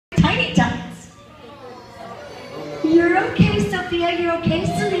okay, Sophia. You're okay,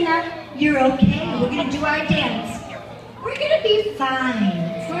 Selena. You're okay. We're going to do our dance. We're going to be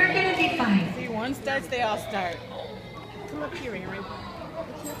fine. We're going to be fine. See, one starts, they all start. Come up here, Aaron.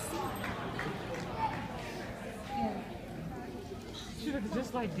 She looks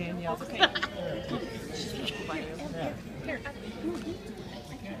just like Danielle. Okay.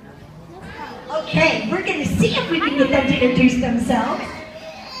 Okay, we're going to see if we can get them to introduce themselves.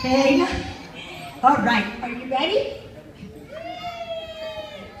 Okay. All right, are you ready?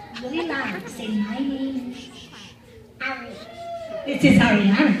 Really loud. Say, my name is Ari. This is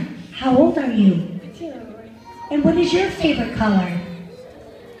Ariana. How old are you? 2. And what is your favorite color?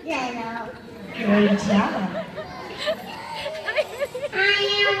 Yellow. Great job. I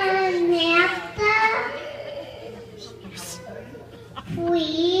am a Napa.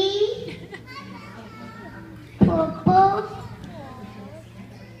 Green. Purple.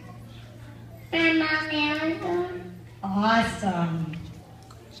 And I'm Amanda. Awesome.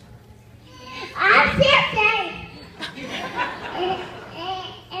 I'm Santa.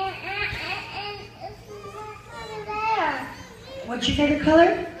 What's your favorite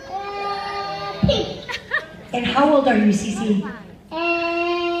color? Pink. And how old are you, Cece?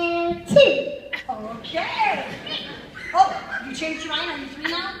 2. Okay. Oh, you changed your mind. Are you 3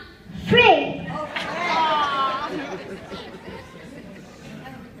 now? 3.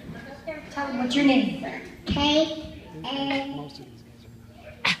 Okay. Tell them what's your name. Kate and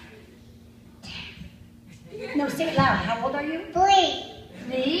No, say it loud. How old are you? 3.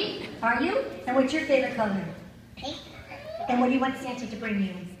 3. Are you? And what's your favorite color? Pink. And what do you want Santa to bring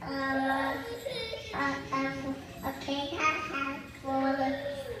you? A cake I have for the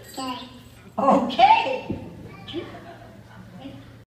cake. Okay.